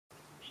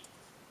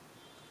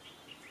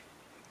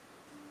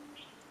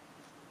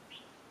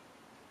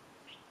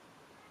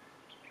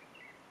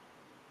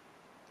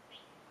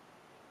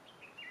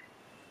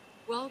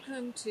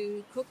Welcome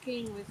to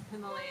Cooking with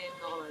Himalayan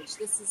Knowledge.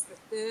 This is the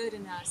third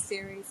in our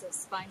series of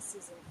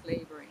spices and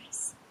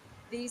flavorings.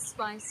 These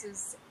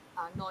spices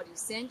are not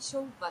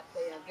essential, but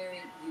they are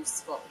very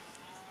useful.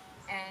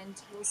 And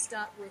we'll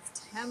start with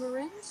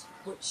tamarind,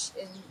 which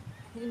in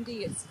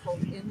Hindi it's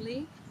called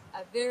imli,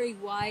 a very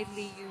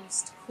widely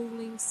used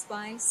cooling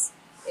spice.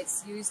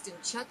 It's used in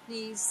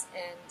chutneys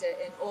and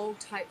in all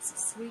types of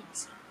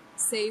sweet,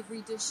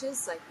 savory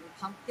dishes like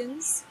in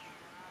pumpkins.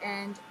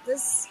 And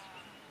this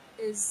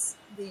is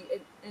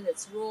in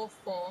its raw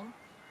form.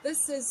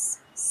 This is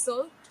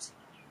soaked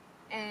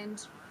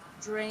and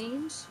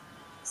drained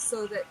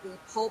so that the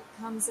pulp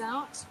comes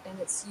out, and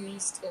it's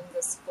used in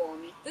this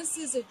form. This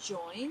is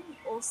Ajwain,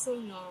 also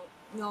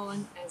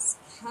known as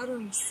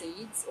carom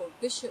seeds or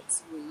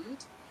bishop's weed.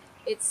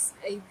 It's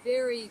a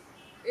very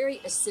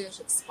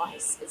assertive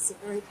spice. It's a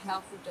very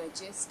powerful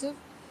digestive,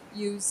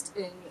 used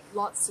in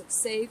lots of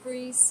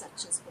savories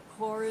such as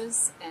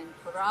pakoras and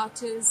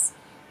parathas,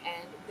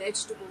 and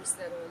vegetables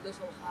that are a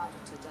little harder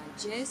to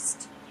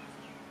digest.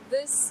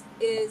 This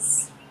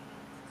is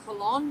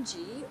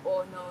Kalonji,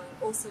 or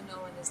also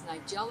known as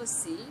nigella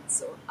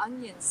seeds or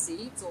onion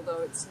seeds,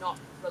 although it's not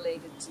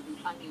related to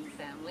the onion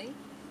family.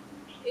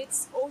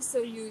 It's also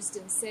used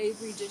in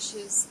savory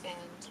dishes,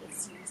 and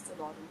it's used a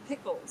lot in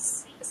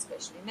pickles,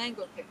 especially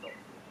mango pickle.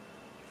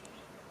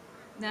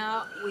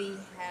 Now we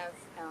have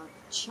our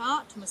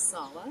chaat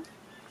masala,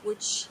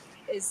 which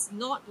is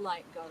not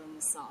like garam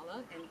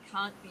masala and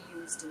can't be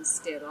used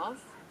instead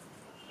of.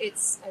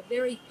 It's a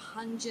very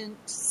pungent,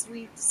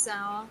 sweet,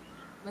 sour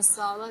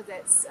masala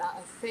that's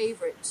a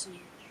favorite to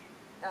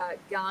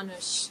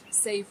garnish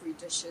savory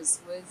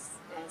dishes with,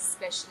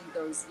 especially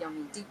those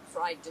yummy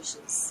deep-fried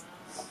dishes.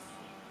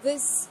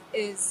 This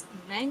is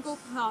mango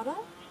powder,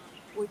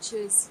 which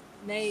is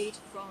made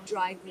from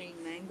dry green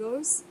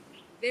mangoes,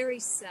 very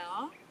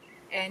sour,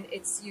 and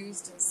it's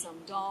used in some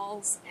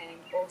dals and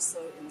also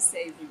in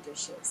savory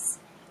dishes.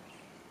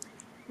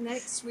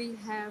 Next we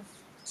have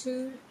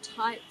two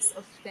types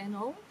of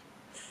fennel,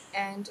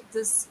 and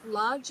this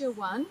larger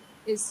one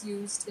is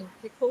used in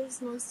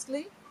pickles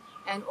mostly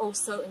and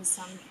also in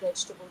some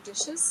vegetable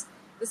dishes.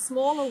 The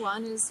smaller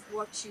one is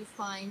what you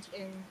find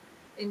in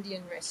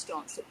Indian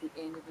restaurants at the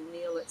end of a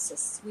meal. It's a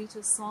sweeter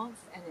saunf,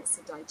 and it's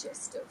a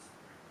digestive,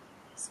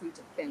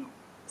 sweeter fennel.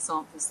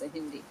 Saunf is the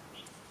Hindi.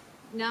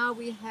 Now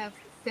we have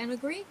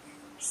Fenugreek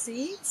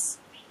seeds.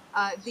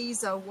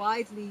 These are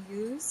widely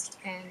used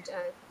and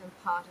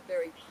impart a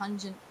very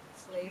pungent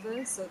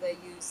flavor, so they're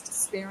used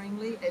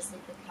sparingly as they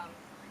become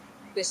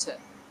bitter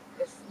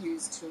if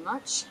used too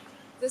much.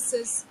 This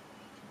is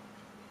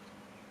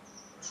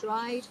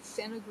dried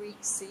fenugreek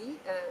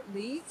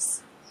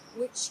leaves,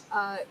 which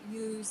are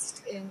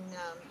used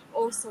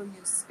also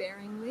used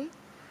sparingly,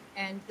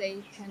 and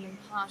they can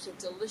impart a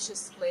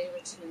delicious flavor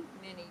to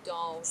many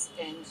dals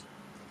and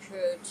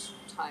curd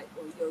type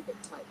or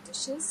yogurt type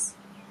dishes.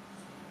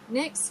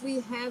 Next we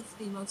have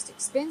the most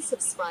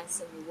expensive spice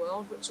in the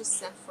world, which is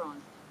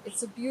saffron.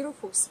 It's a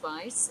beautiful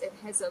spice. It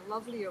has a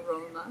lovely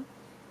aroma.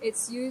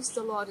 It's used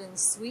a lot in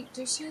sweet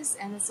dishes,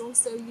 and it's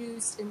also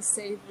used in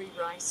savory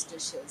rice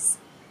dishes.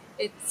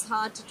 It's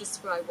hard to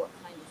describe what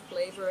kind of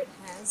flavor it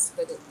has,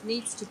 but it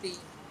needs to be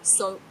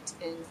soaked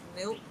in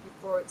milk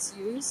before it's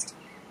used.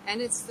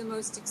 And it's the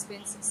most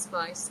expensive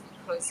spice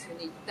because you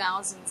need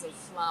thousands of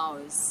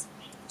flowers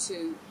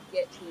to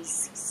get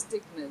these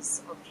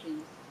stigmas of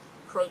the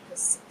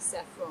crocus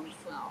saffron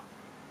flower.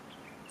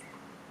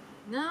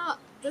 Now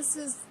this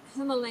is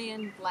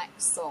Himalayan black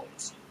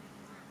salt,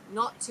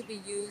 not to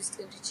be used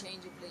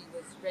interchangeably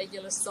with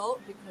regular salt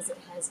because it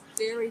has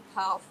very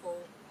powerful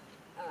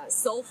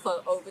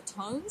sulfur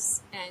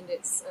overtones, and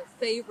it's a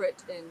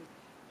favorite in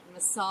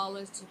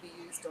masala to be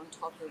used on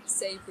top of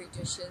savory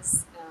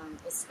dishes,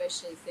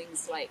 especially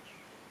things like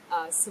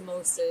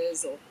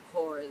samosas or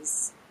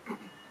pakoras.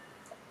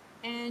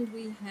 And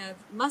we have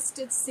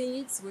mustard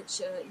seeds, which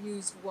are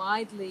used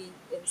widely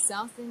in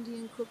South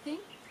Indian cooking,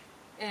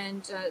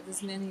 and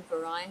there's many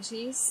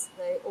varieties.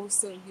 They're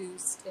also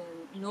used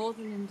in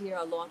Northern India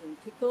a lot in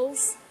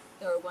pickles.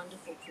 They're a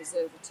wonderful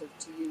preservative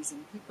to use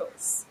in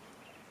pickles.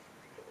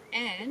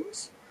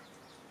 And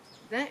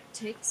that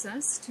takes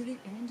us to the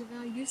end of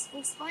our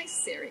useful spice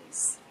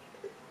series.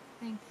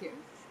 Thank you.